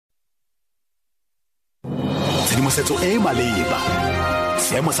tshedimosetso e e maleba,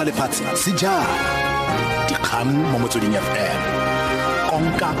 seemo sa lefatshe se jang, dikgang mo Motsweding FM,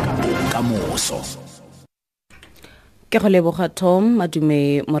 konka bokamoso. Ke go leboga Tom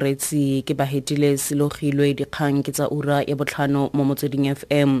Madume Moretsi ke bahetile silogilwe dikgang ke tsa ura ya botlhano mo Motsweding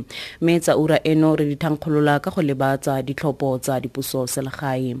FM me tsa ura eno re dithankgolola ka go lebatsa ditlhopho tsa dipuso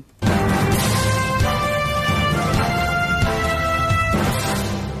selegae.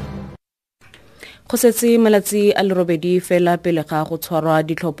 Go setse malatsi a lerobedi fela pele ga go tshwarwa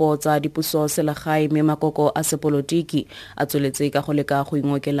ditlhopho tsa dipuso selegae me makoko a sepolotiki a tsweletse ka go leka go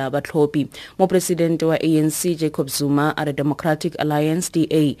ingokela batlhophi. Mopresidente wa ANC Jacob Zuma a re Democratic Alliance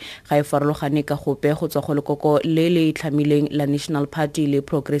DA ga e farologane ka gope go tswa go lekoko le le tlhamileng la National Party le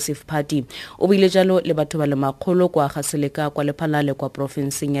Progressive Party. O buile jalo le batho ba le makgolo kwa ga seleka kwa lephalale kwa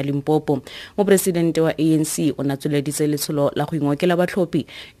profenseng ya Limpopo. Mopresidente wa ANC o natsweleditse letsholo la go ingokela batlhophi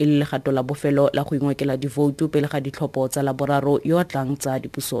e le legato la bofelo la go ingokela divoutu pele ga ditlhopho tsa laboraro yo tlang tsa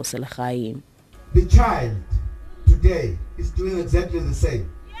dipuso selegae. The child today is doing exactly the same.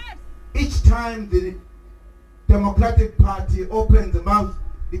 Each time the Democratic Party opens the mouth,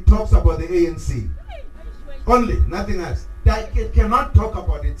 it talks about the ANC. Only, nothing else. It cannot talk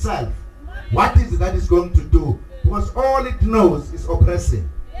about itself. What is it that it's going to do? Because all it knows is oppressing,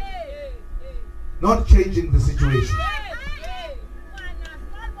 not changing the situation.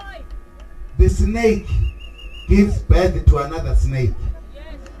 The snake gives birth to another snake.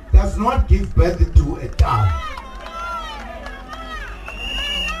 Does not give birth to a dove.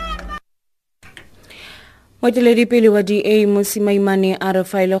 Moeteledi pele wa DA Mosimaimane a re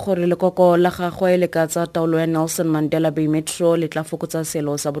faile gore lekoko la gagwe le ka tsa taolo ya Nelson Mandela Bay Metro le tla fokotsa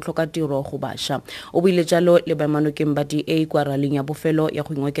selo sa botlhokatiro go bašwa. O buile jalo le bamanokeng ba DA kwa raleng ya bofelo ya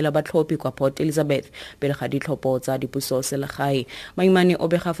go ingokela batlhophi kwa Port Elizabeth pele ga ditlhopho tsa dipuso selegae. Maimane o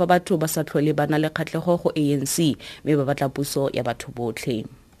bega fa batho ba sa tlhole ba na le kgatlhego go ANC mme ba batla puso ya batho botlhe.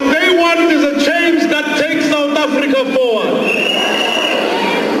 They want is a change that takes South Africa forward.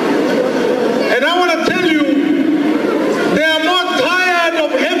 And I want to tell you, they are more tired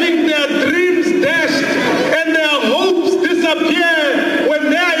of having their dreams dashed and their hopes disappear when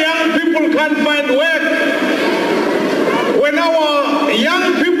their young people can't find work. When our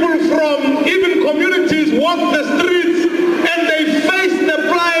young people from even communities walk the streets and they face the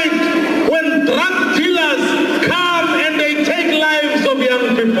plight when drug dealers come and they take lives of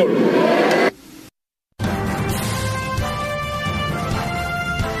young people.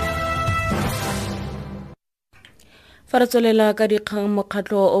 Faratsolela ka dikgang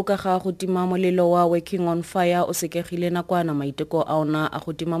mokgatlo o ka ga go tima molelo wa Working on Fire o sekegile nakwana maiteko a ona a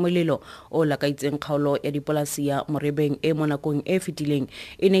go tima molelo o lakaitseng kgaolo ya dipolasi ya Morebeng e mo nakong e fetileng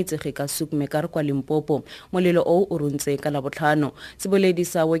e ne itsege ka Sabc kwa Limpopo. Molelo o o runtse ka Labotlhano. Seboledi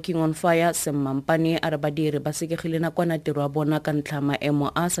sa Working on Fire Semampane a re badiri ba sekegile nakwana tiro a bona ka ntlha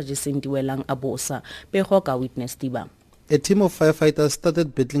maemo a sa jeseng diwelang a bosa. Pego ka Witness Tiba. A team of firefighters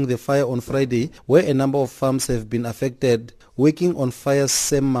started battling the fire on Friday, where a number of farms have been affected. Working on Fire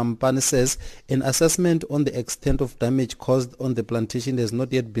Sam Mampane says an assessment on the extent of damage caused on the plantation has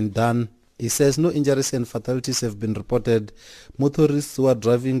not yet been done. He says no injuries and fatalities have been reported. Motorists who are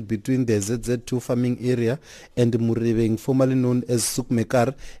driving between the ZZ2 farming area and Morebeng, formerly known as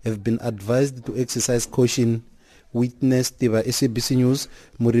Sabc, have been advised to exercise caution. Witness Tiba, Sabc News,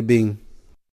 Morebeng.